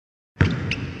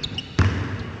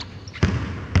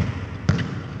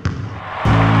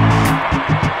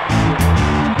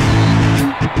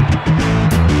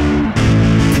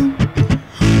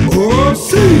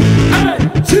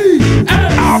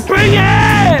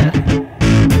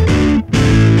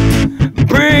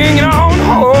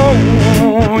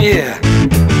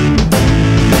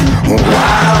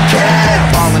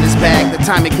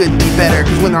time it couldn't be better,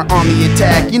 cause when they're on the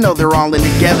attack, you know they're all in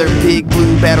together. Big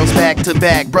blue battles back to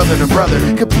back, brother to brother,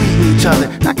 completing each other,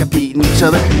 not competing each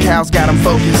other. Cal's got them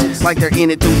focused, like they're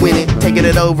in it to win it, taking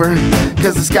it over,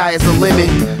 cause the sky is the limit.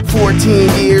 14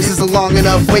 years is a long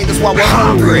enough wait, that's why we're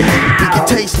hungry. We can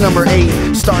taste number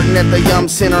 8, starting at the Yum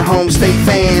Center home state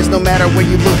fans. No matter where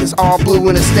you look, it's all blue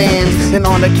in the stands. And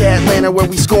on the Catlanta where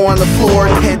we score on the floor,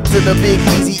 head to the Big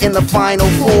Easy in the Final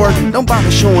Four. Don't bother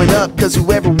showing up, cause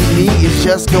whoever we meet is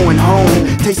just going home,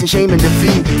 tasting shame and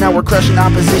defeat. Now we're crushing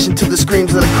opposition to the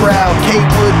screams of the crowd.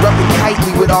 K-Wood, rough and tight,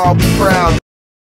 we would all be proud.